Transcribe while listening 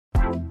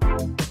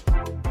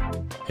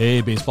Hey,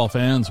 baseball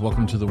fans,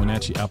 welcome to the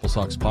Wenatchee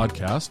AppleSox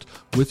podcast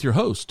with your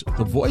host,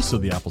 the voice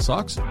of the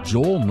AppleSox,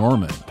 Joel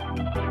Norman.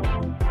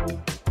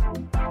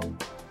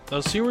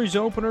 The series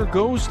opener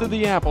goes to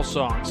the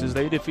AppleSox as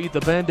they defeat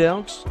the Bend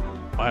Elks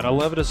by an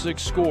 11-6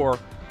 score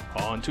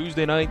on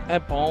Tuesday night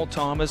at Paul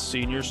Thomas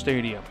Senior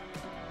Stadium.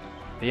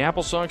 The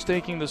AppleSox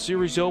taking the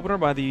series opener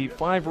by the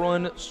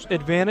 5-run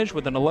advantage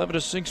with an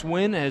 11-6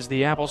 win as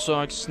the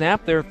AppleSox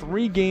snapped their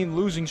 3-game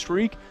losing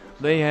streak.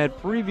 They had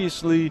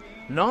previously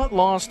not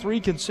lost 3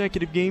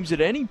 consecutive games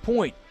at any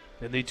point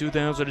in the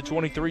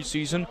 2023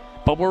 season,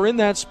 but were in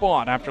that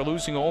spot after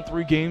losing all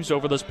 3 games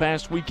over this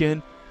past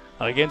weekend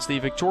against the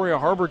Victoria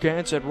Harbor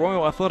Cats at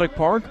Royal Athletic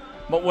Park.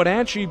 But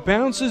Wenatchee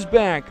bounces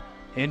back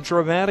in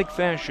dramatic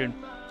fashion,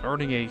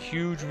 earning a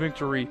huge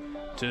victory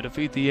to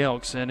defeat the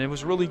Elks, and it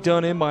was really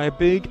done in by a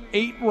big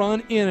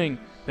 8-run inning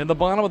in the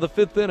bottom of the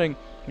 5th inning.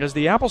 As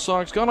the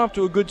AppleSox got off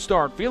to a good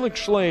start,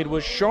 Felix Schlade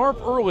was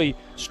sharp early,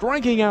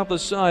 striking out the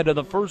side of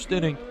the first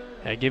inning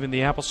and giving the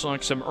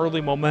AppleSox some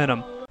early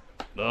momentum.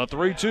 The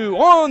 3-2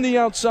 on the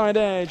outside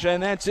edge,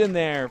 and that's in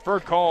there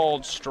for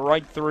called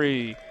strike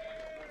 3.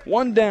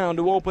 1 down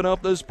to open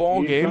up this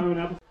ball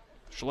game.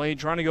 Schlade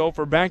trying to go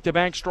for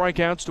back-to-back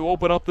strikeouts to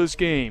open up this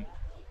game.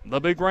 The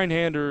big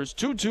right-hander's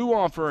 2-2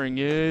 offering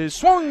is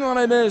swung on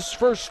a miss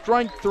for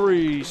strike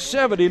 3,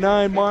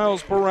 79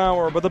 miles per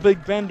hour, but the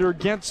big bender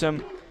gets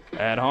him.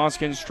 And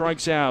Hoskins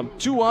strikes out.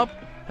 2 up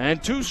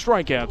and 2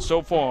 strikeouts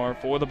so far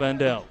for the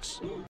Bend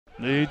Elks.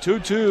 The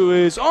 2-2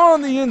 is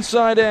on the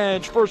inside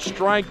edge for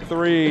strike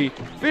 3.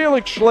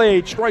 Felix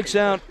Schlade strikes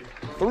out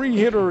 3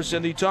 hitters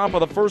in the top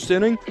of the first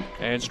inning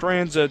and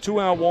strands a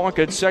 2-out walk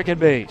at second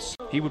base.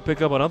 He would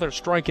pick up another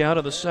strikeout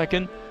in the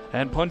second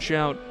and punch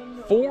out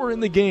 4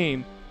 in the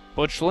game,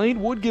 but Schlade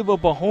would give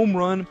up a home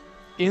run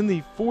in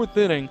the 4th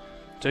inning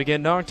to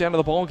get knocked out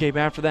of the ballgame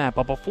after that.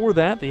 But before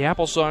that, the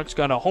AppleSox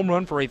got a home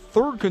run for a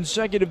 3rd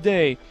consecutive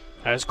day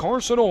as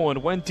Carson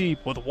Owen went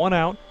deep with 1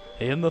 out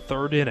in the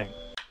 3rd inning.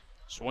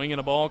 Swinging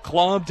a ball,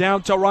 clubbed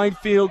out to right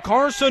field.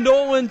 Carson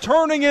Owen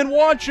turning and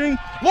watching,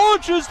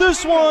 launches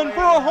this one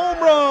for a home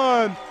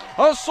run.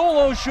 A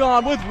solo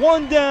shot with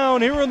 1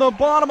 down here in the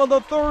bottom of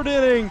the 3rd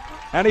inning,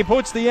 and he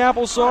puts the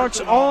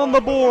AppleSox on the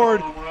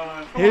board.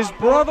 His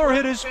brother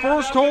hit his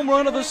first home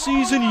run of the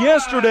season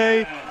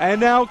yesterday,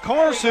 and now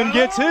Carson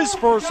gets his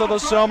first of the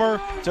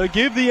summer to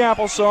give the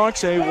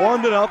AppleSox a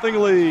 1-0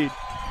 lead.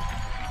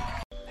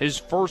 His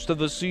first of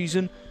the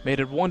season made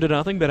it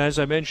 1-0, but as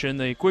I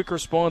mentioned, the quick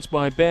response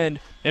by Bend.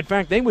 In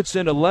fact, they would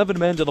send 11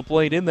 men to the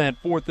plate in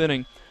that 4th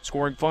inning,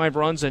 scoring 5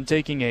 runs and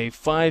taking a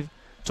 5-1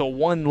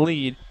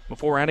 lead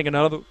before adding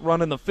another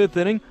run in the 5th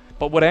inning.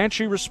 But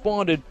Wenatchee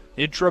responded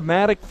in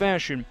dramatic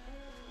fashion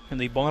in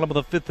the bottom of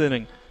the 5th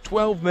inning.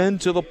 12 men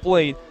to the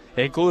plate,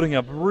 including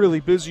a really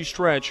busy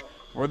stretch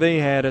where they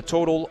had a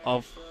total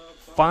of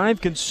 5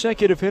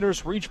 consecutive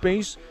hitters reach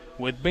base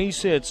with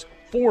base hits,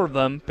 4 of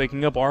them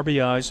picking up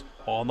RBIs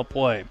on the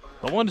play.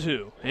 The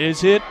 1-2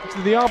 is hit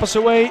to the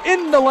opposite way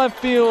into left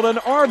field, an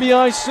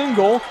RBI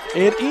single.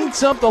 It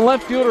eats up the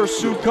left fielder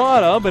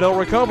Sukata, but he'll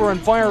recover and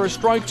fire a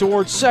strike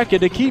towards second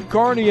to keep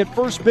Carney at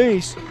first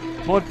base.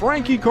 But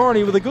Frankie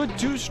Carney with a good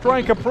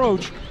 2-strike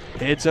approach.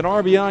 It's an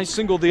RBI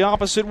single the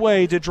opposite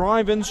way to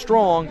drive in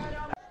strong.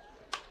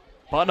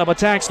 Putnam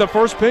attacks the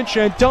first pitch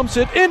and dumps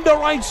it into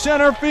right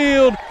center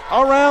field.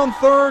 Around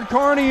third,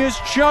 Carney is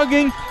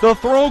chugging. The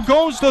throw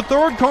goes to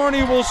third.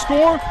 Carney will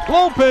score.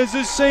 Lopez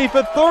is safe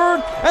at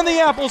third, and the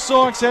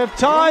AppleSox have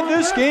tied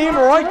this game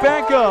right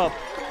back up.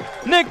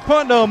 Nick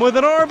Putnam with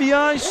an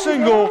RBI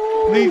single,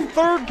 the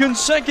 3rd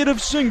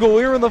consecutive single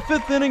here in the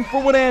 5th inning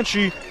for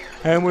Wenatchee.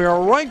 And we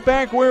are right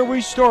back where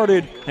we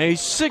started, a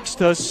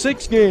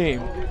 6-6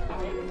 game.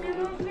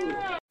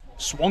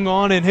 Swung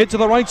on and hit to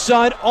the right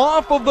side,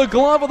 off of the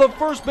glove of the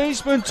first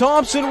baseman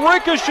Thompson,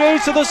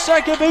 ricochets to the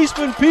second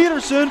baseman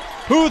Peterson,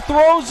 who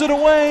throws it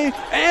away,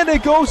 and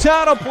it goes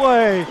out of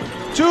play.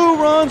 2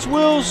 runs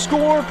will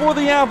score for the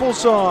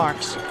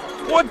AppleSox.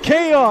 What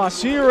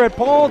chaos here at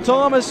Paul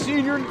Thomas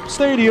Senior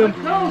Stadium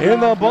in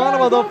the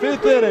bottom of the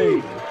 5th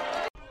inning.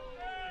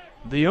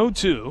 The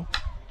 0-2.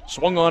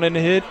 Swung on and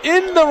hit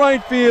in the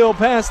right field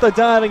past the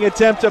diving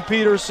attempt of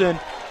Peterson.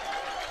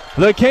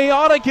 The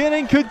chaotic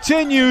inning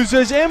continues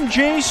as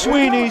M.J.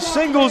 Sweeney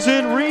singles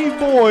in Reed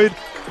Boyd,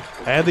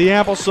 and the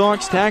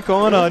AppleSox tack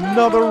on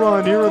another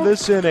run here in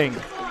this inning.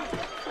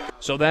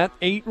 So that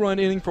 8-run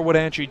inning for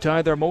Wenatchee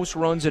tied their most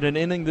runs in an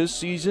inning this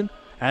season,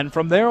 and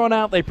from there on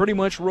out they pretty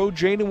much rode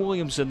Jaden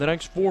Williamson the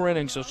next 4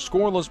 innings of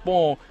scoreless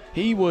ball.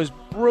 He was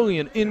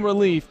brilliant in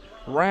relief,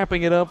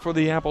 wrapping it up for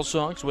the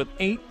AppleSox with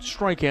 8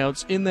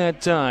 strikeouts in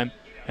that time,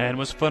 and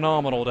was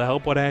phenomenal to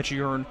help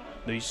Wenatchee earn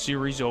the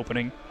series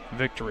opening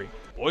victory.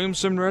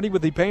 Williamson ready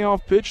with the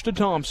payoff pitch to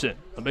Thompson.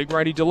 The big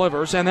righty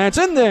delivers, and that's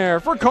in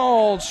there for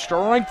called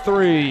strike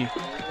 3.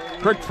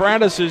 Crick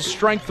Fratis'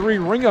 strike 3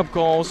 ring-up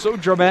call, so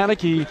dramatic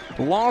he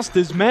lost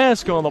his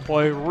mask on the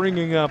play,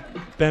 ringing up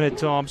Bennett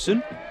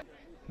Thompson.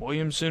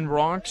 Williamson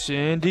rocks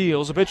and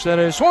deals a pitch that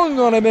is swung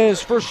on a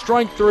miss for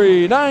strike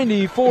 3,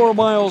 94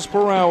 miles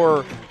per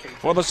hour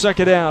for the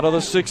second out of the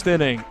 6th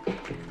inning.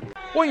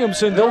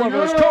 Williamson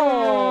delivers,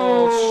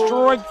 called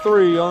strike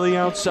 3 on the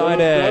outside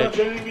edge.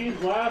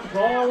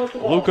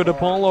 Luca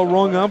DiPaolo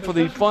rung up for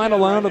the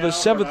final out of the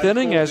 7th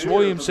inning as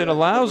Williamson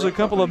allows a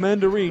couple of men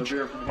to reach,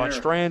 but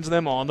strands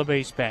them on the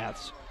base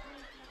paths.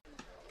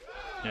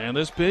 And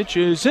this pitch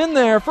is in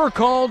there for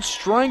called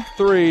strike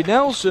 3.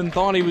 Nelson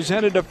thought he was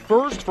headed to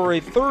first for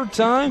a third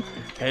time.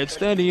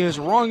 Instead, he is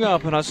rung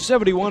up in a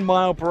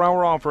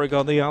 71-mile-per-hour offering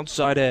on the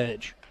outside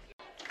edge.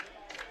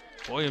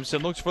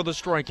 Williamson looks for the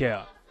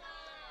strikeout.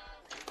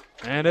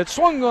 And it's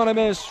swung on a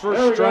miss for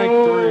strike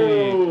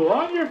 3.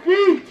 On your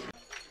feet.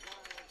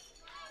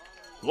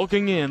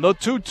 Looking in, the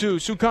 2-2.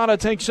 Sukata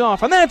takes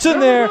off, and that's in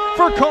there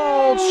for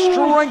called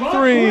strike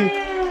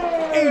 3.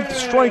 8th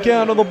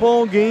strikeout of the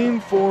ball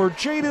game for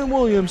Jaden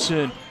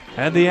Williamson.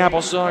 And the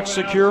AppleSox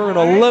secure an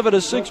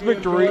 11-6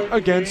 victory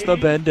against the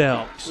Bend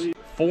Elks.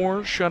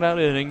 4 shutout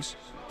innings,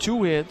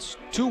 2 hits,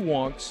 2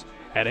 walks,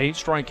 and 8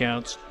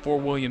 strikeouts for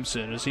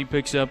Williamson as he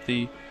picks up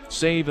the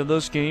save in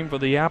this game for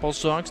the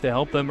AppleSox to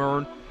help them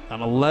earn an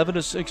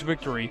 11-6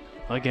 victory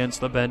against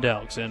the Bend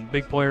Elks. And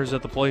big players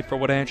at the plate for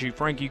Wenatchee.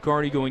 Frankie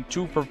Carty going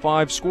 2 for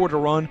 5, scored a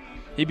run.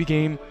 He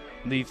became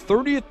the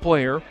 30th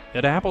player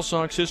in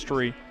AppleSox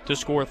history to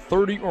score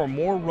 30 or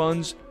more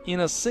runs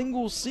in a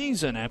single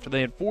season after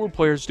they had 4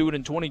 players do it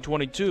in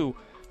 2022.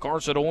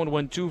 Carson Owen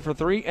went 2 for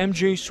 3.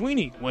 MJ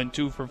Sweeney went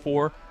 2 for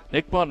 4.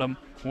 Nick Putnam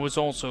was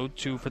also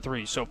 2 for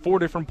 3. So 4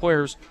 different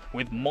players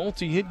with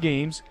multi-hit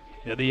games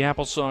in the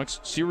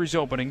AppleSox series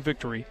opening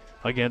victory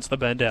against the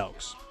Bend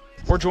Elks.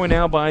 We're joined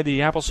now by the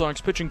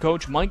AppleSox pitching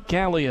coach Mike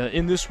Callia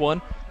in this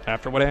one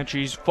after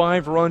Wenatchee's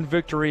 5-run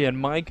victory. And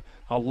Mike,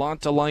 a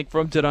lot to like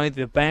from tonight.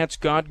 The bats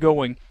got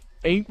going.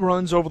 8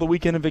 runs over the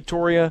weekend in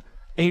Victoria,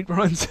 8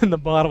 runs in the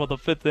bottom of the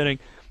 5th inning.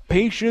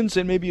 Patience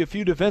and maybe a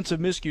few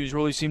defensive miscues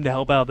really seemed to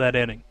help out that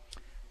inning.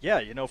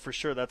 Yeah, for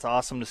sure that's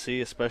awesome to see,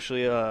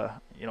 especially,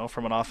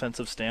 from an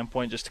offensive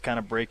standpoint, just to kind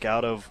of break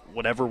out of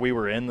whatever we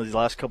were in these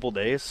last couple of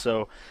days.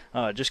 So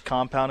just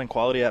compounding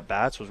quality at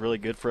bats was really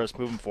good for us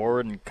moving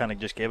forward and kind of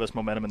just gave us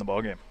momentum in the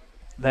ballgame.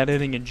 That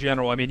inning in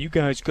general, I mean, you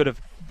guys could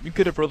have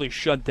really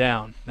shut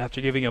down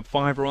after giving up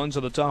 5 runs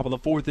at the top of the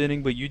 4th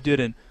inning, but you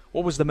didn't.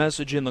 What was the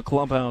message in the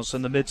clubhouse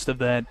in the midst of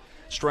that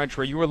stretch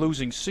where you were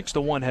losing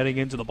 6-1 heading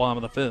into the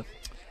bottom of the 5th?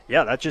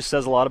 Yeah, that just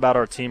says a lot about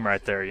our team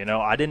right there.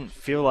 I didn't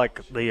feel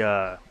like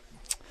the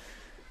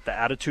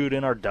attitude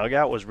in our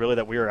dugout was really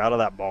that we were out of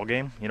that ball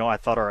game. I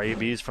thought our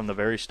ABs from the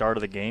very start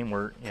of the game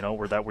were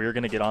that we were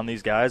going to get on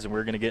these guys and we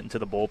were going to get into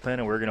the bullpen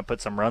and we were going to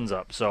put some runs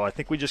up. So I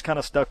think we just kind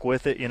of stuck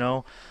with it.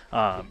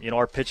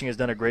 Our pitching has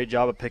done a great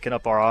job of picking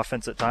up our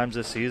offense at times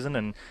this season,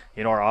 and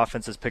our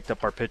offense has picked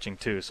up our pitching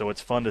too. So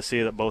it's fun to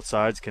see that both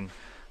sides can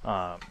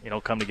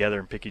come together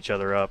and pick each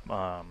other up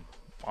on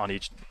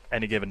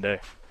any given day.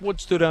 What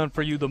stood out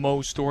for you the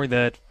most during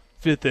that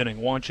 5th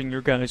inning, watching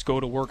your guys go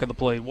to work at the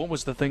plate? What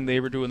was the thing they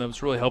were doing that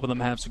was really helping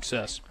them have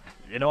success?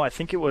 I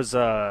think it was,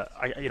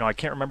 I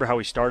can't remember how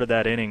we started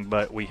that inning,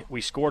 but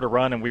we scored a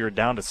run and we were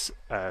down to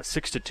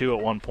 6-2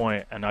 at one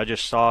point, and I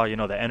just saw,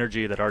 the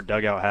energy that our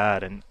dugout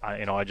had, and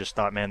I just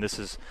thought, man, this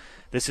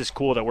is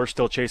cool that we're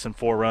still chasing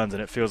 4 runs,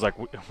 and it feels like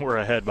we're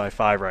ahead by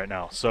 5 right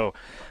now. So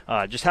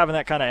just having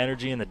that kind of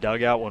energy in the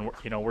dugout when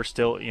we're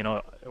still,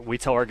 we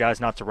tell our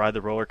guys not to ride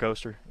the roller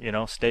coaster,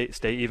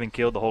 stay even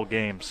keeled the whole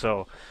game.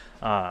 So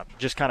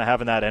just kind of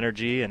having that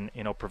energy and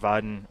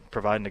providing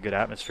a good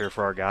atmosphere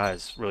for our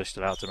guys really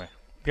stood out to me.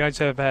 You guys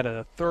have had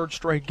a 3rd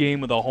straight game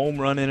with a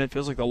home run in it.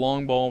 Feels like the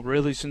long ball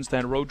really since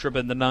that road trip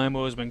in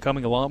Nanaimo has been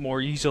coming a lot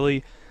more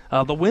easily.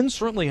 The wind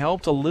certainly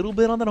helped a little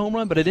bit on that home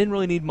run, but it didn't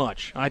really need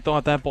much. I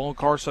thought that ball,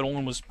 Carson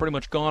Owen, was pretty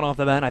much gone off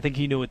the bat, and I think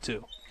he knew it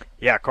too.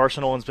 Yeah,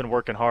 Carson Owen's been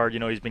working hard.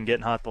 He's been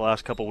getting hot the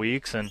last couple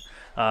weeks, and,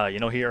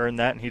 he earned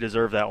that, and he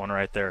deserved that one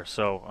right there.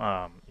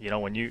 So,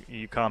 when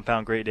you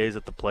compound great days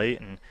at the plate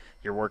and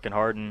you're working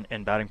hard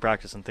in batting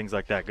practice and things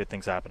like that, good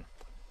things happen.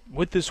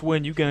 With this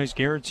win, you guys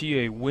guarantee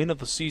a win of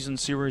the season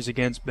series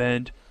against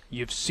Bend.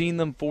 You've seen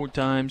them 4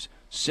 times.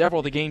 Several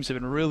of the games have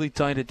been really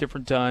tight at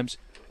different times.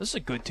 This is a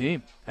good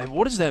team. And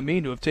what does that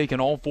mean to have taken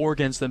all 4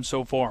 against them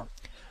so far?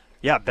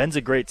 Yeah, Ben's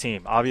a great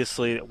team.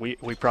 Obviously, we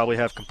probably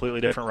have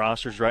completely different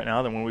rosters right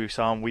now than when we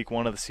saw them week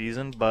 1 of the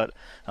season, but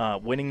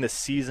winning the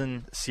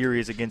season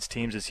series against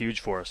teams is huge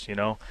for us,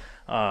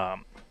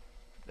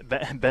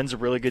 Ben's a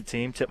really good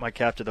team. Tip my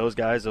cap to those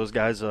guys. Those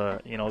guys,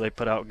 they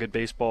put out good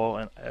baseball,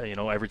 and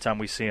every time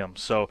we see them.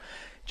 So,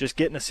 just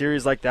getting a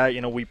series like that,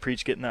 we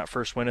preach getting that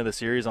first win of the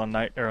series on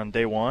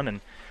day 1,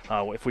 and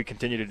if we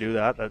continue to do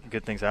that,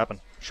 good things happen.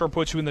 Sure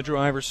puts you in the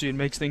driver's seat and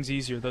makes things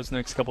easier those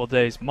next couple of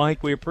days.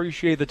 Mike, we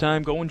appreciate the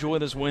time. Go enjoy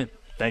this win.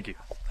 Thank you.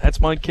 That's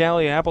Mike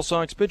Callia,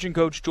 AppleSox pitching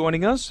coach,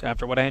 joining us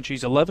after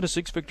Wenatchee's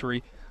 11-6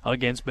 victory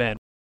against Bend.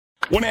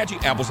 Wenatchee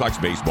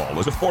AppleSox Baseball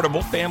is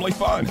affordable family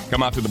fun.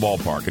 Come out to the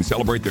ballpark and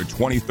celebrate their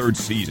 23rd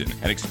season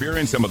and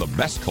experience some of the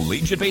best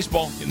collegiate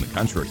baseball in the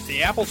country. The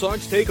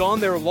AppleSox take on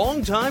their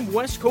longtime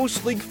West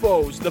Coast League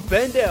foes, the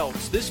Bend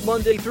Elks, this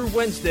Monday through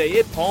Wednesday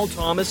at Paul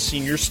Thomas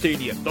Senior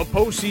Stadium. The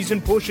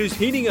postseason push is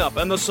heating up,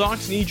 and the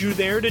Sox need you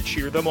there to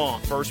cheer them on.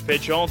 First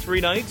pitch all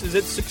 3 nights is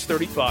at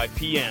 6:35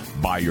 p.m.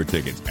 Buy your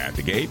tickets at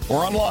the gate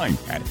or online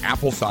at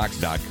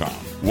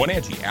AppleSox.com.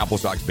 Wenatchee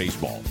AppleSox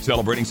Baseball,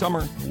 celebrating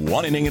summer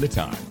one inning at a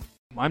time.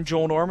 I'm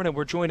Joel Norman, and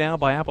we're joined now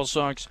by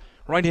AppleSox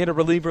right-handed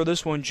reliever,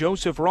 this one,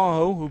 Joseph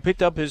Rajo, who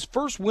picked up his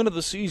first win of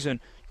the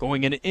season,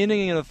 going an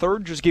inning and a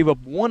third, just gave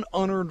up 1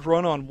 unearned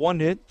run on 1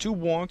 hit, 2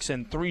 walks,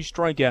 and 3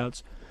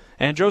 strikeouts.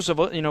 And Joseph,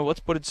 let's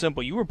put it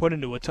simple. You were put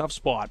into a tough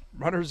spot.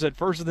 Runners at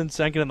first and then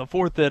second in the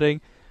 4th inning.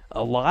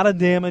 A lot of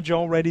damage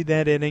already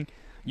that inning.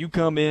 You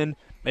come in,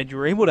 and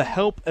you're able to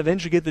help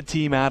eventually get the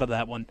team out of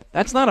that one.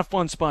 That's not a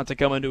fun spot to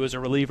come into as a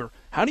reliever.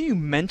 How do you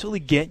mentally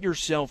get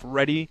yourself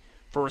ready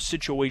for a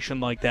situation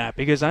like that?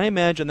 Because I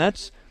imagine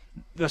that's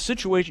the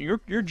situation.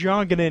 You're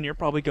jogging in. You're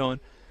probably going,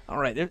 all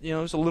right,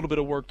 there's a little bit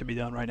of work to be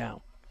done right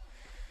now.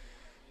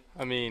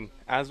 I mean,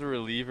 as a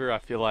reliever, I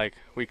feel like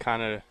we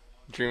kind of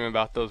dream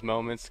about those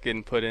moments,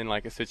 getting put in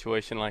like a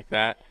situation like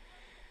that.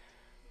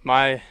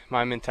 My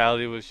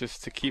mentality was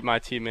just to keep my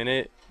team in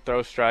it,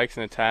 throw strikes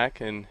and attack,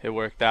 and it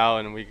worked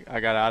out, and I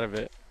got out of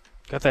it.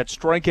 Got that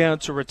strikeout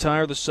to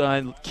retire the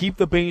side, keep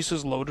the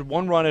bases loaded.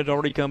 1 run had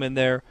already come in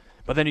there,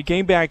 but then you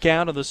came back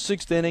out of the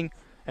 6th inning,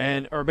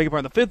 the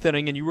 5th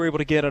inning, and you were able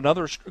to get a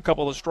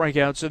couple of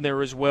strikeouts in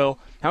there as well.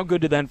 How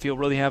good did that feel,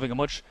 really having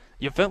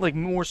you felt like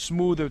more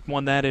smoother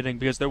one that inning,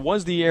 because there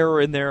was the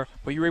error in there,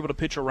 but you were able to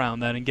pitch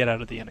around that and get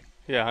out of the inning?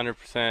 Yeah,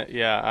 100%.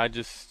 Yeah,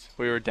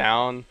 we were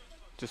down,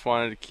 just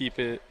wanted to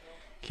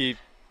keep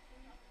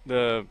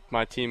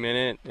my team in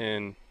it,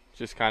 and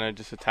just kind of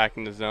just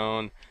attacking the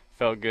zone.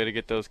 Felt good to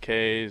get those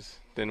Ks,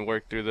 then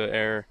work through the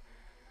error.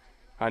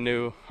 I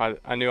knew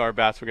our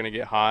bats were going to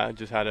get hot. I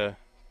just had to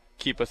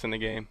keep us in the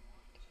game.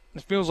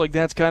 It feels like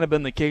that's kind of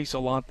been the case a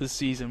lot this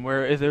season,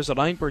 where if there's a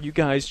night where you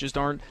guys just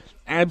aren't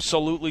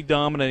absolutely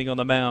dominating on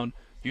the mound,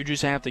 you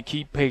just have to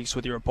keep pace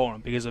with your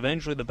opponent, because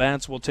eventually the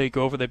bats will take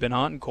over. They've been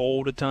hot and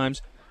cold at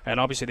times, and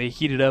obviously they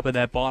heated up in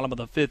that bottom of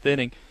the 5th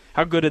inning.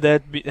 How good did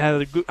that be?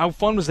 How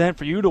fun was that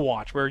for you to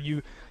watch, where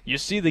you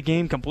see the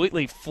game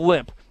completely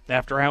flip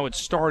after how it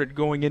started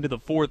going into the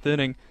 4th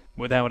inning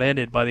with how it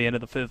ended by the end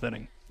of the 5th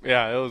inning?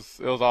 Yeah, it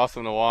was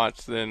awesome to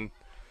watch. Then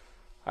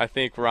I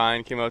think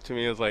Ryan came up to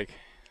me and was like,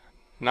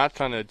 not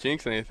trying to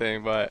jinx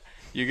anything, but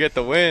you get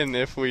the win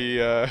if we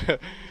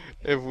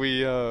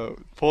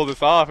pull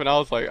this off. And I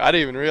was like, I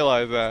didn't even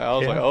realize that. I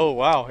was like, oh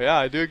wow, yeah,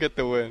 I do get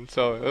the win.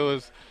 So it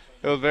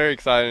was very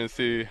exciting to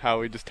see how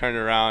we just turned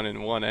it around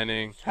in 1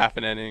 inning, half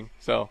an inning.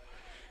 So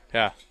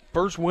yeah.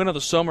 First win of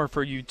the summer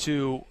for you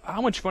too.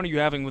 How much fun are you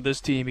having with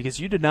this team? Because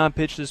you did not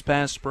pitch this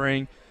past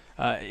spring.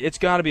 It's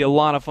got to be a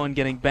lot of fun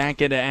getting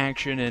back into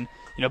action and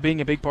being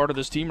a big part of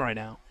this team right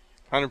now.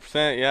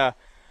 100%, yeah.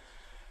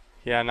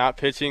 Yeah, not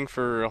pitching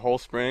for a whole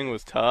spring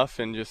was tough,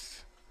 and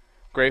just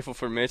grateful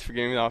for Mitch for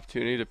giving me the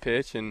opportunity to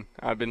pitch, and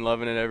I've been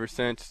loving it ever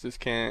since.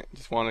 Just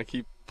want to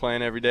keep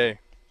playing every day.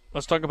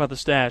 Let's talk about the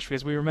stash,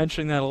 because we were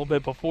mentioning that a little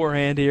bit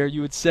beforehand here.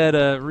 You had said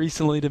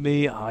recently to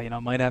me,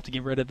 might have to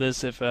get rid of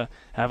this if I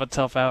have a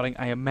tough outing.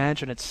 I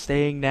imagine it's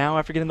staying now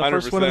after getting the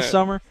first win of the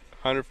summer?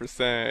 100%,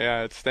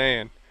 yeah, it's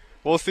staying.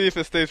 We'll see if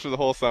it stays for the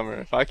whole summer.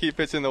 If I keep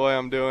pitching the way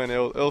I'm doing,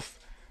 it'll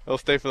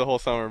stay for the whole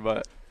summer,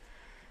 but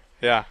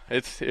yeah,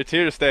 it's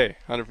here to stay,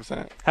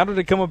 100%. How did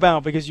it come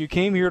about? Because you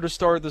came here to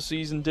start the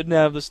season, didn't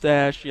have the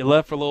stash, you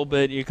left for a little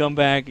bit, you come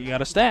back, you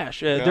got a stash.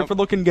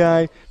 Different-looking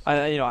guy.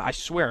 I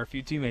swear a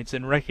few teammates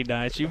didn't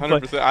recognize you.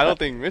 100%. I don't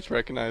think Mitch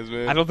recognized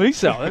me. I don't think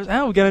so.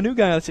 We got a new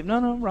guy. I said,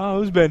 no,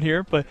 Rajo's been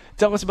here. But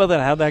tell us about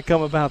that. How'd that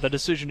come about, the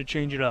decision to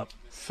change it up?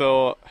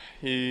 So,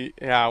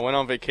 I went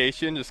on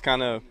vacation, just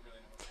kind of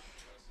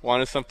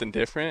wanted something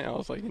different. I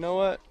was like, you know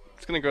what? I'm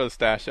just going to grow the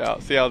stash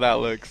out, see how that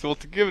looks. Well,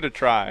 to give it a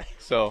try,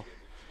 so.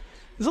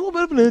 There's a little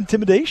bit of an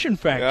intimidation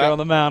factor on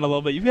the mound a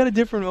little bit. You've got a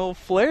different little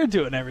flair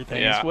to it and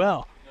everything as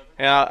well.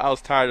 Yeah, I was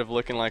tired of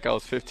looking like I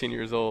was 15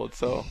 years old,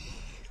 so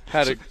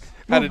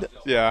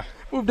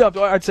moved up.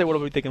 I'd say, what are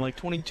we thinking, like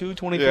 22,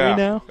 23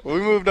 now? We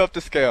moved up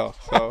to scale.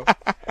 So.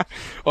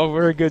 Oh,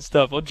 very good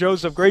stuff. Well,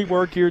 Joseph, great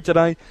work here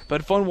tonight.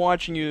 But fun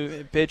watching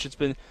you pitch.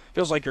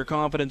 Feels like your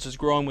confidence is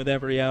growing with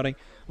every outing.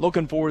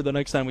 Looking forward to the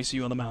next time we see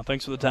you on the mound.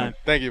 Thanks for the time.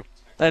 Thank you.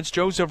 That's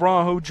Joseph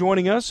Rajo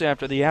joining us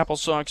after the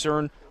AppleSox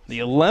earn the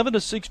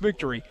 11-6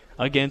 victory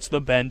against the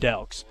Bend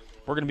Elks.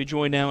 We're going to be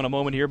joined now in a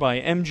moment here by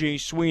MJ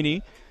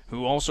Sweeney,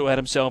 who also had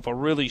himself a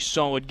really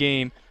solid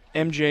game.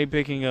 MJ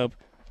picking up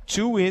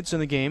 2 hits in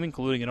the game,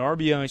 including an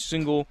RBI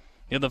single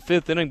in the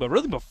 5th inning. But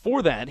really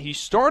before that, he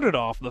started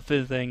off the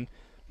 5th inning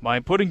by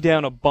putting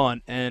down a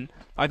bunt, and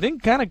I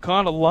think kind of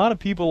caught a lot of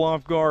people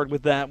off guard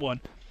with that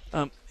one.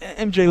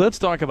 MJ, let's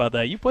talk about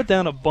that. You put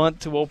down a bunt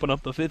to open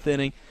up the 5th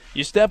inning.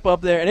 You step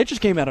up there, and it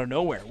just came out of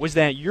nowhere. Was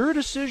that your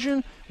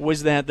decision?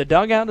 Was that the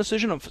dugout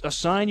decision, a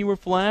sign you were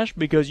flashed?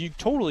 Because you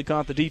totally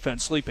caught the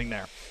defense sleeping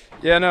there.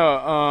 Yeah,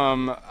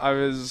 no, I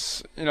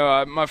was,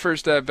 my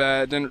first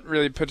at-bat, didn't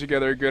really put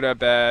together a good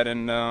at-bat,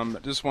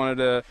 and just wanted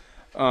to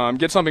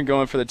get something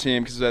going for the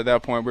team because at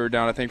that point we were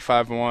down, I think,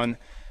 5-1.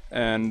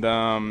 And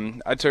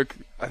I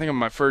think on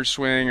my first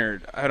swing,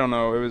 or I don't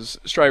know, it was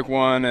strike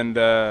one, and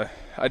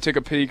I took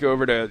a peek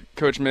over to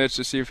Coach Mitch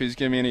to see if he's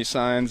giving me any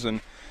signs,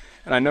 and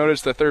I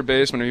noticed the third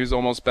baseman, he was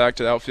almost back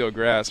to the outfield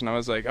grass, and I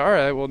was like, all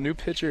right, well, new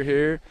pitcher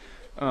here.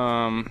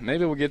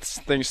 Maybe we'll get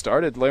things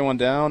started, lay one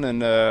down,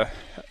 and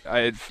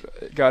I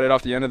got it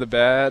off the end of the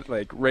bat,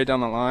 like right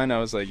down the line. I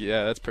was like,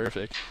 yeah, that's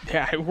perfect.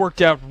 Yeah, it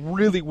worked out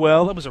really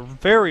well. That was a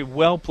very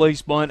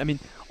well-placed bunt. I mean,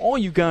 all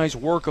you guys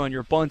work on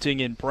your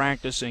bunting and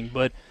practicing,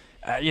 but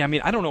I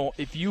don't know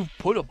if you've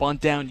put a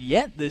bunt down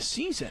yet this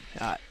season.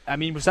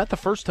 Was that the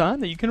first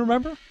time that you can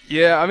remember?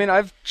 Yeah, I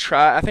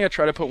think I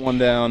tried to put one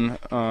down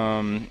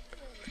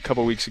a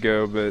couple weeks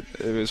ago, but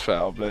it was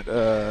foul. But,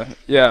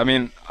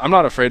 I'm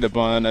not afraid to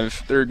bunt.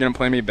 If they're going to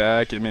play me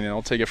back,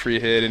 I'll take a free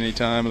hit any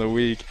time of the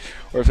week.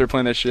 Or if they're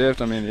playing the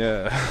shift,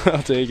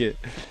 I'll take it.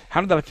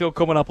 How did that feel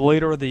coming up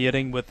later in the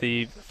inning with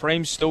the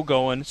frame still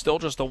going, still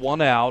just a one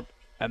out,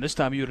 and this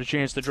time you had a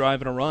chance to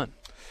drive and a run?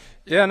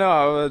 Yeah,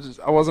 no,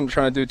 I wasn't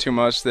trying to do too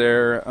much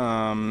there.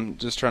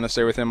 Just trying to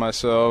stay within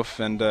myself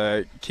and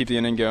keep the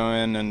inning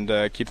going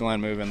and keep the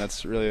line moving.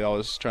 That's really all I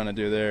was trying to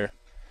do there.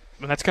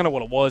 And that's kind of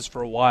what it was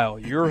for a while.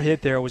 Your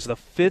hit there was the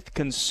 5th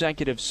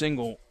consecutive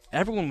single.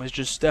 Everyone was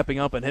just stepping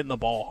up and hitting the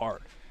ball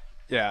hard.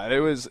 Yeah, it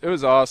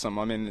was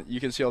awesome. You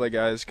can see all the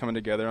guys coming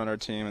together on our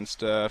team and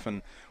stuff,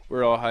 and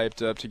we're all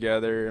hyped up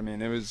together.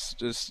 It was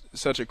just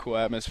such a cool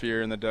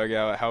atmosphere in the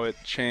dugout, how it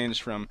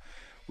changed from –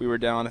 we were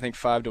down, I think,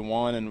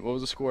 5-1, and what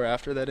was the score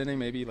after that inning?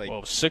 Maybe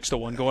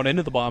 6-1 going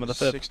into the bottom of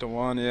the 5th.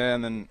 6-1, yeah,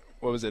 and then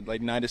what was it,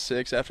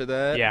 9-6 after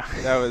that? Yeah,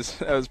 that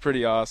was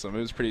pretty awesome. It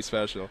was pretty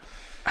special.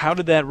 How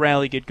did that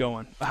rally get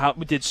going? How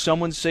did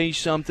someone say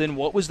something?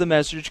 What was the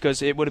message?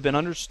 Because it would have been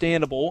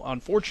understandable,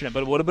 unfortunate,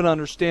 but it would have been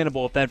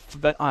understandable if that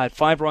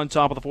 5-run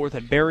top of the 4th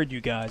had buried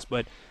you guys.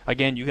 But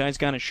again, you guys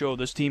kind of show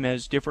this team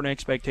has different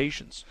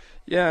expectations.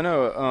 Yeah, I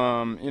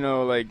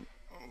know.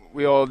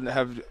 We all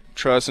have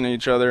trust in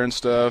each other and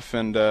stuff,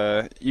 and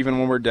even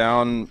when we're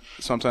down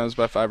sometimes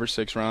by 5 or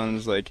 6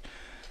 runs,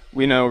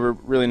 we know we're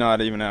really not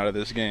even out of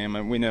this game,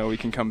 and we know we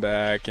can come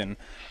back, and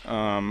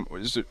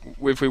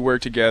if we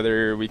work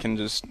together, we can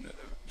just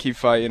keep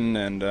fighting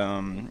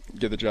and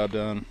get the job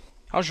done.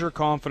 How's your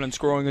confidence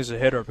growing as a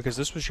hitter? Because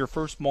this was your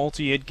first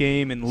multi-hit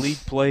game in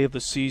league play of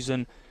the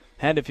season.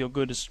 Had to feel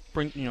good to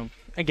spring,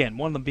 again,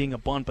 one of them being a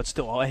bunt, but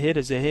still, a hit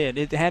is a hit.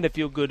 It had to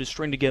feel good to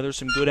string together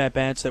some good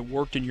at-bats that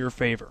worked in your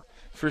favor.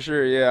 For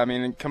sure, yeah.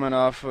 Coming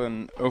off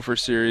an 0-for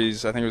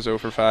series, I think it was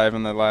 0-for-5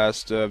 in the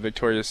last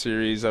Victoria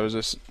series, I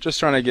was just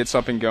trying to get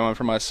something going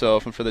for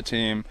myself and for the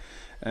team.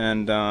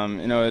 And,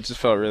 it just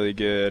felt really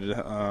good.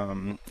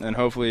 And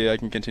hopefully I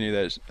can continue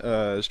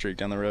that streak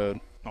down the road.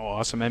 Oh,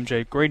 awesome,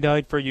 MJ. Great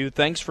night for you.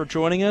 Thanks for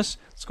joining us.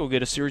 Let's go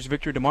get a series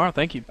victory tomorrow.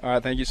 Thank you. All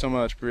right, thank you so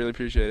much. Really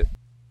appreciate it.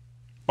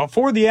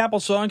 Before the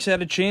AppleSox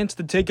had a chance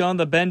to take on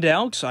the Bend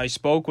Elks, I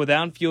spoke with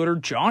outfielder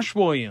Josh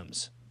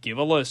Williams. Give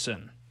a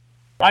listen.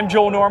 I'm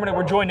Joel Norman, and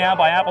we're joined now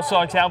by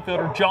AppleSox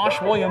outfielder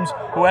Josh Williams,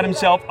 who had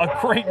himself a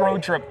great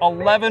road trip.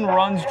 11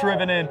 runs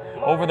driven in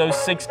over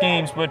those 6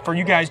 games. But for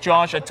you guys,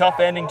 Josh, a tough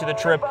ending to the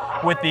trip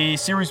with the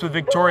series with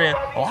Victoria.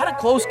 A lot of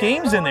close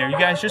games in there. You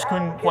guys just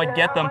couldn't quite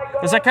get them.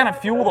 Does that kind of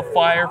fuel the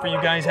fire for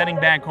you guys heading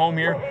back home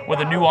here with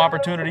a new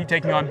opportunity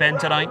taking on Bend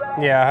tonight?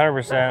 Yeah,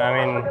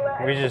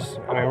 100%.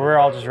 We're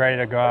all just ready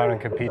to go out and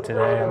compete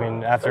today.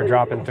 After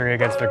dropping 3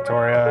 against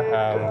Victoria,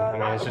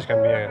 it's just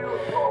going to be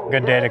a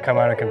good day to come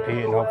out and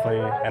compete and hopefully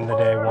end the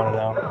day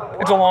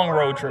 1-0. It's a long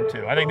road trip,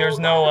 too. I think there's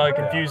no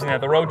confusing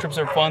that. The road trips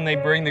are fun. They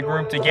bring the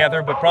group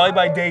together, but probably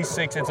by day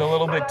 6, it's a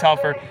little bit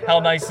tougher. How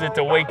nice is it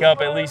to wake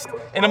up at least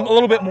in a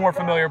little bit more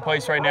familiar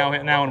place right now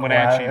in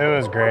Wenatchee? Yeah, it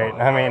was great.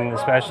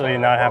 Especially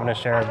not having to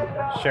share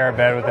a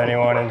bed with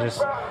anyone and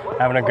just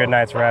having a good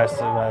night's rest.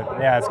 But,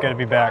 yeah, it's good to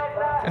be back.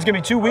 It's going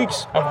to be 2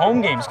 weeks of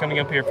home games coming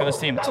up here for this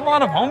team. It's a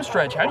lot of home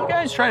stretch. How do you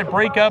guys try to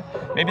break up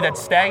maybe that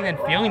stagnant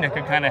feeling that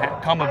could kind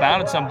of come about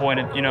at some point?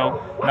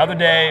 Another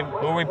day,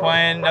 who are we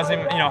playing?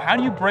 How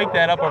do you break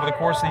that up over the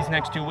course of these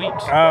next 2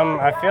 weeks?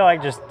 I feel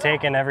like just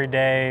taking every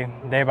day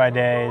by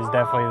day, is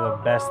definitely the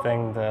best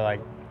thing to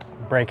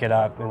break it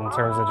up in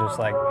terms of just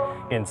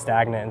getting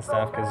stagnant and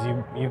stuff. Because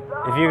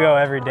if you go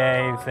every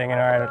day thinking,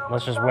 all right,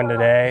 let's just win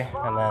today,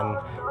 and then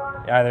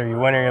either you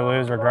win or you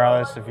lose,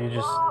 regardless. If you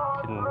just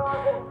can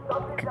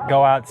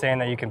go out saying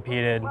that you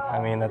competed,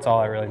 that's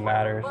all that really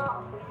matters.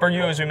 For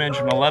you, as we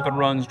mentioned, 11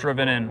 runs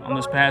driven in on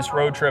this past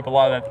road trip. A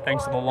lot of that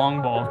thanks to the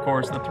long ball, of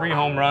course. The 3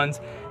 home runs,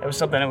 it was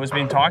something that was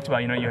being talked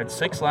about. You had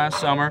 6 last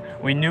summer.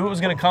 We knew it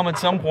was going to come at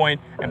some point,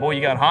 and boy,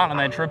 you got hot on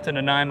that trip to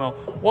Nanaimo.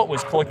 What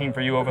was clicking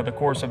for you over the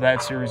course of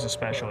that series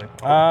especially?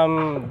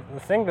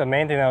 The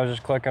main thing that was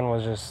just clicking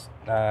was just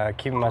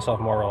keeping myself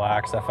more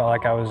relaxed. I felt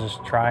like I was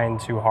just trying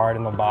too hard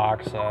in the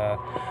box.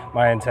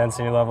 My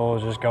intensity level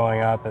was just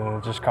going up, and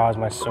it just caused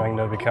my swing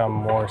to become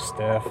more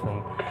stiff.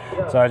 And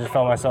so I just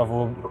felt myself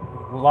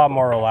a lot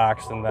more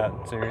relaxed in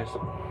that series.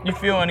 You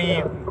feel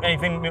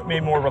anything maybe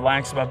more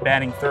relaxed about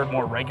batting third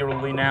more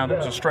regularly now? There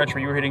was a stretch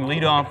where you were hitting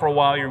leadoff for a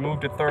while, you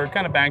moved to third,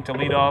 kind of back to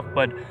leadoff,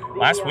 but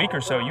last week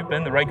or so you've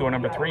been the regular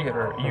number 3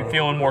 hitter. Are you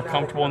feeling more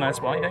comfortable in that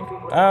spot, you think?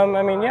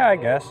 Yeah, I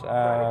guess.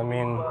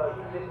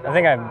 I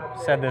think I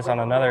said this on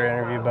another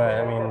interview,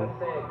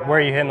 but where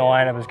you hit in the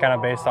lineup is kind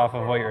of based off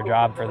of what your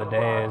job for the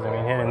day is.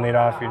 Hitting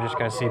leadoff, you're just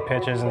going to see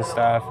pitches and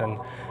stuff, and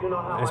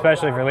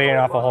especially if you're leading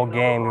off a whole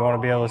game, you want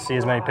to be able to see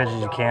as many pitches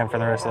as you can for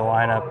the rest of the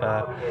lineup.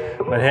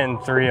 But hitting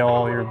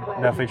 3-0, you're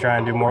definitely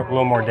trying to do a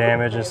little more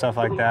damage and stuff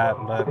like that.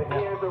 But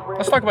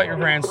let's talk about your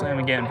grand slam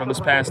again from this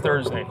past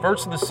Thursday.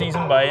 First of the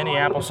season by any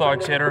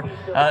AppleSox hitter.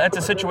 That's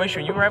a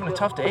situation you were having a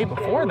tough day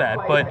before that,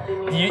 but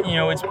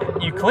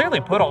you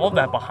clearly put all of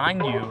that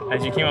behind you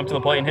as you came up to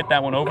the plate and hit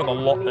that one over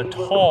the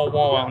tall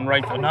wall out in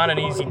right field. Not an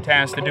easy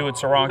task to do at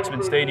Sir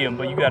Roxman Stadium,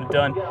 but you got it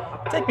done.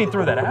 Take me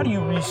through that. How do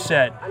you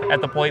reset at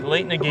the plate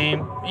late in the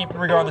game,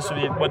 regardless of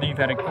whether you've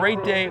had a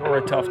great day or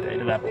a tough day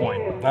to that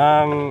point?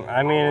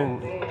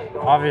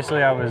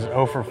 Obviously I was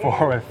 0 for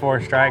 4 with 4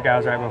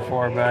 strikeouts right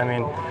before, but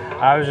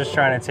I was just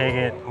trying to take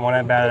it one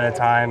at-bat at a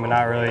time, and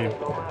I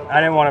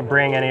didn't want to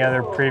bring any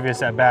other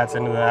previous at-bats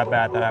into the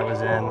at-bat that I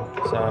was in.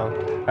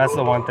 So that's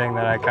the one thing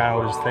that I kind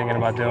of was thinking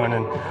about doing.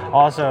 And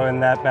also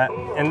in that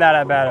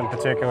at-bat in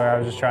particular, I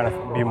was just trying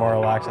to be more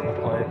relaxed at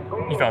the plate.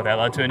 You felt that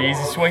led to an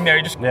easy swing there.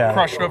 You just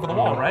crushed it over the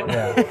wall, right?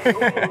 Yeah.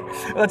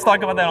 Let's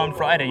talk about that on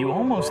Friday. You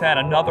almost had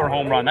another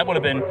home run. That would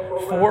have been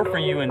 4 for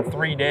you in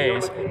 3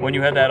 days when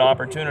you had that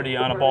opportunity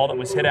on a ball that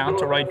was hit out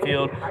to right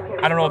field.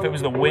 I don't know if it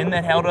was the wind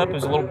that held up. It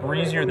was a little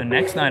breezier the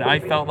next night, I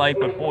felt like,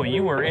 but boy,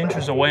 you were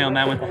inches away on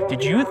that one.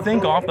 Did you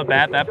think off the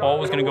bat that ball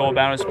was going to go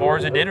about as far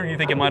as it did, or do you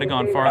think it might have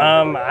gone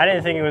farther? I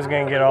didn't think it was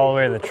going to get all the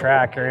way to the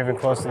track or even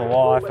close to the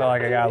wall. I felt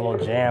like I got a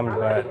little jammed,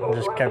 but I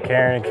just kept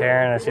carrying.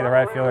 I see the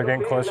right fielder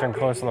getting closer and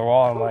closer to the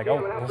wall. I'm like,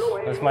 oh,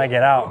 this might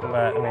get out,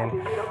 but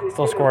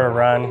still scored a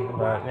run.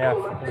 But yeah, it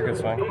was a good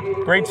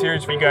swing. Great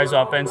series for you guys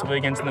offensively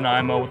against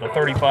Nanaimo with the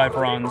 35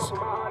 runs,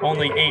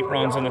 only 8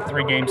 runs in the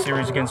 3-game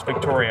series against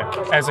Victoria.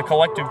 As a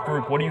collective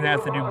group, what do you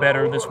have to do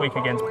better this week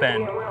against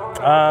Bend?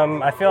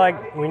 I feel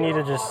like we need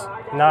to just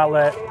not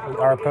let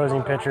our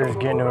opposing pitchers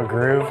get into a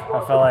groove.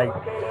 I felt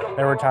like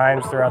there were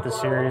times throughout the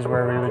series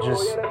where we would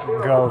just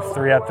go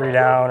 3 up, 3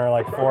 down, or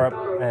like 4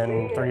 up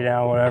and 3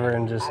 down, whatever,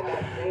 and just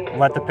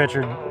let the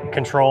pitcher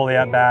control the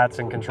at-bats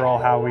and control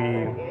how we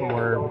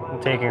were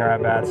taking our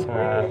at-bats.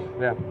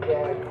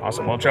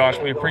 Awesome. Well, Josh,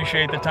 we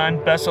appreciate the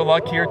time. Best of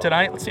luck here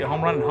tonight. Let's see a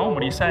home run at home. What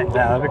do you say?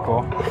 Yeah, that'd be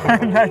cool.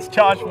 That's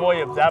Josh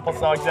Williams,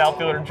 AppleSox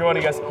outfielder,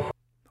 joining us.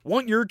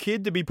 Want your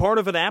kid to be part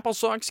of an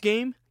AppleSox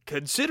game?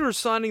 Consider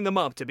signing them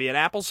up to be an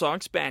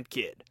AppleSox Bat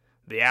Kid.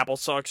 The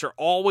AppleSox are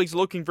always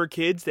looking for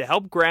kids to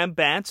help grab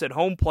bats at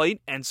home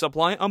plate and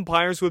supply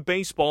umpires with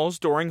baseballs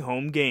during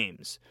home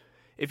games.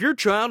 If your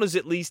child is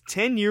at least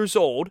 10 years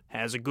old,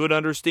 has a good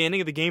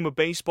understanding of the game of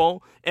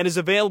baseball, and is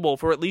available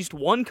for at least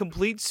one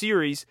complete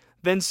series,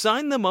 then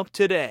sign them up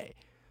today.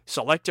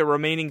 Select a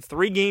remaining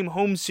 3-game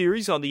home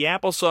series on the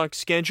AppleSox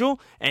schedule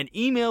and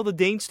email the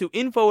dates to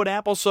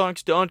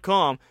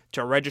info@applesox.com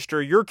to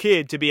register your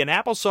kid to be an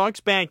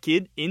AppleSox Bat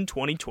Kid in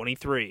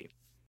 2023.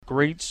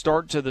 Great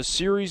start to the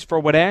series for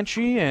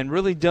Wenatchee, and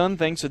really done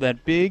thanks to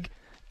that big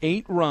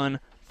 8-run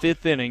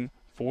 5th inning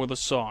for the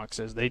Sox,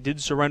 as they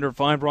did surrender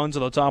 5 runs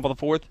at the top of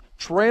the 4th,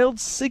 trailed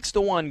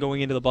 6-1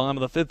 going into the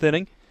bottom of the 5th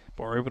inning,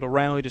 but were able to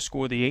rally to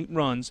score the 8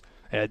 runs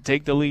and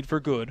take the lead for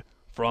good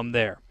from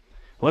there.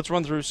 Let's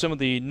run through some of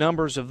the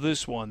numbers of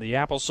this one. The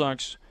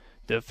AppleSox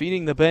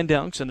defeating the Bend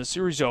Elks in the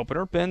series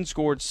opener. Bend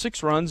scored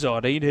 6 runs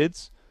on 8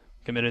 hits,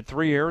 committed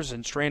 3 errors,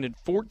 and stranded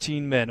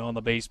 14 men on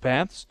the base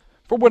paths.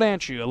 For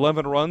Wenatchee,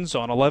 11 runs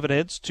on 11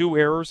 hits, 2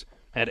 errors,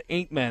 and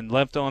 8 men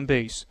left on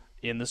base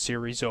in the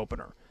series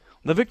opener.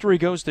 The victory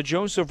goes to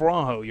Joseph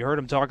Rajo. You heard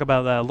him talk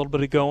about that a little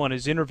bit ago on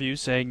his interview,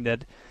 saying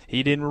that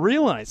he didn't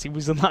realize he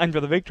was in line for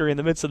the victory in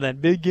the midst of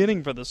that big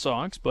inning for the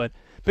Sox, but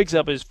picks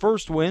up his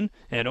first win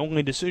and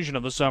only decision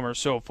of the summer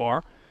so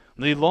far.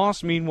 The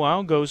loss,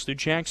 meanwhile, goes to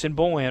Jackson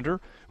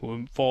Bolander,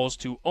 who falls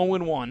to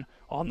 0-1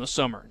 on the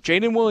summer.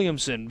 Jaden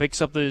Williamson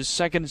picks up his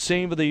second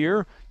save of the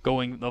year,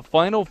 going the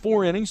final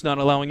 4 innings, not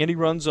allowing any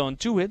runs on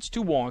 2 hits,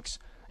 2 walks,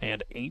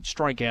 and 8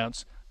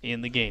 strikeouts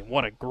in the game.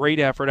 What a great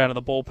effort out of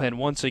the bullpen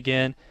once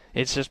again.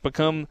 It's just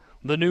become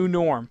the new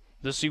norm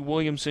to see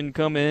Williamson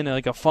come in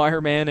like a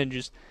fireman and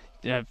just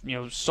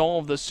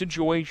solve the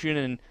situation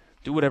and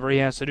do whatever he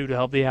has to do to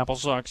help the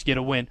AppleSox get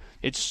a win.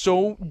 It's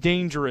so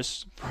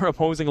dangerous for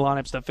opposing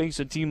lineups to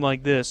face a team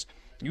like this.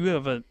 You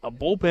have a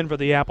bullpen for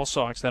the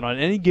AppleSox that on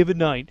any given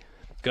night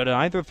got to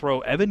either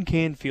throw Evan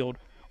Canfield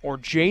or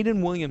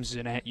Jaden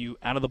Williamson at you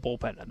out of the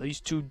bullpen. And these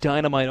 2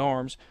 dynamite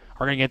arms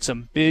are going to get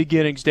some big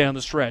innings down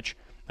the stretch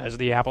as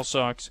the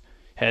AppleSox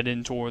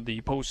heading toward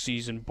the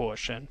postseason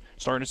push. And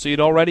starting to see it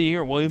already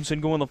here.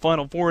 Williamson going the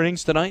final 4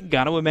 innings tonight.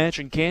 Got to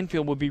imagine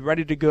Canfield would be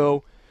ready to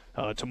go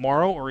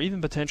tomorrow or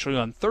even potentially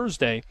on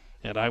Thursday,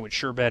 and I would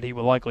sure bet he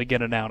will likely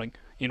get an outing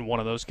in one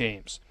of those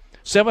games.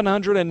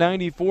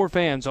 794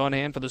 fans on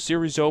hand for the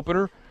series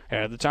opener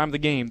at the time of the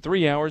game,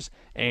 3 hours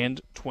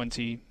and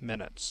 20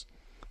 minutes.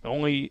 The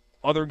only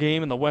other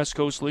game in the West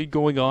Coast League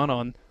going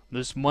on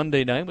this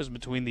Monday night was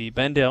between the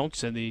Bend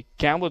Elks and the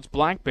Cowlitz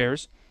Black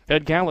Bears.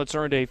 Ed Cowlitz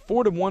earned a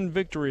 4-1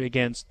 victory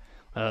against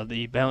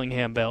the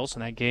Bellingham Bells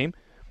in that game.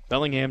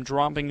 Bellingham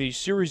dropping the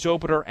series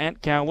opener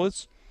at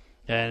Cowlitz.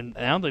 And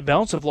now the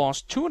Bells have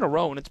lost 2 in a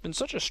row, and it's been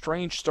such a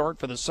strange start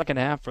for the second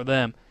half for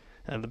them.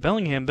 And the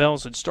Bellingham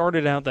Bells had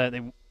started out that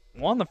they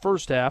won the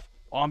first half,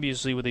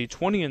 obviously with a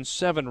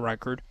 20-7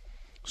 record.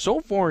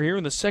 So far here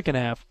in the second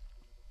half,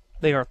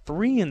 they are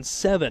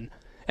 3-7.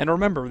 And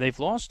remember, they've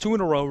lost 2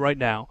 in a row right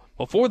now.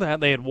 Before that,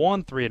 they had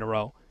won 3 in a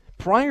row.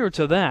 Prior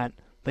to that,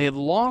 they had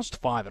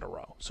lost 5 in a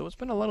row. So it's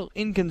been a little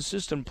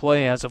inconsistent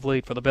play as of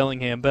late for the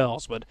Bellingham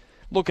Bells, but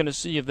looking to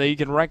see if they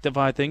can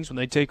rectify things when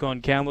they take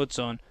on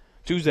Cowlitz on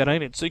Tuesday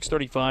night at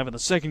 6:35 in the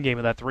second game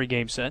of that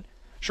 3-game set.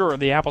 Sure,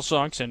 the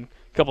AppleSox and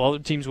a couple other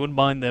teams wouldn't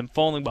mind them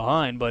falling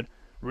behind, but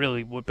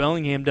really what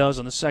Bellingham does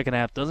in the second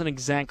half doesn't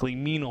exactly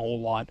mean a whole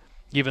lot,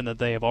 given that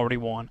they have already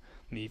won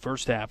the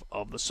first half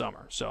of the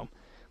summer. So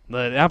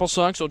the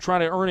AppleSox will try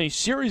to earn a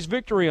series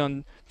victory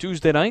on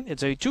Tuesday night.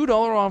 It's a $2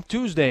 off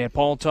Tuesday at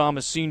Paul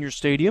Thomas Senior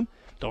Stadium.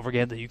 Don't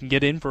forget that you can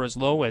get in for as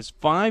low as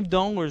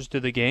 $5 to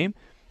the game,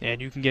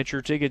 and you can get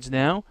your tickets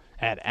now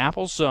at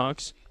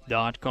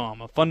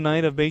AppleSox.com. A fun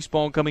night of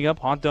baseball coming up.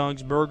 Hot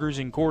dogs, burgers,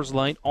 and Coors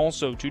Light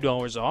also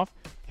 $2 off.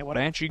 And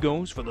Wenatchee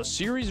goes for the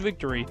series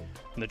victory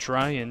to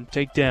try and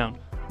take down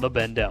the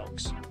Bend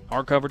Elks.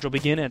 Our coverage will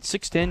begin at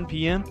 6:10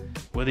 p.m.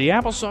 with the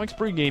AppleSox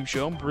pregame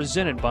show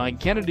presented by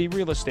Kennedy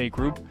Real Estate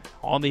Group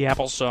on the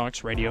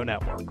AppleSox Radio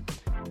Network.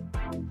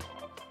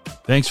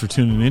 Thanks for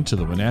tuning in to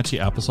the Wenatchee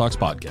AppleSox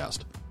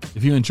podcast.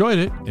 If you enjoyed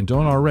it and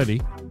don't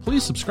already,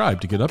 please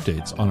subscribe to get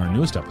updates on our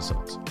newest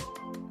episodes.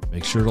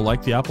 Make sure to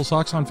like the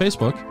AppleSox on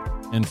Facebook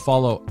and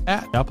follow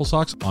at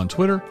AppleSox on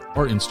Twitter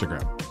or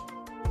Instagram.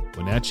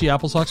 Wenatchee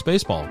AppleSox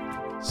Baseball,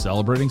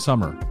 celebrating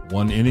summer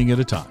 1 inning at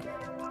a time.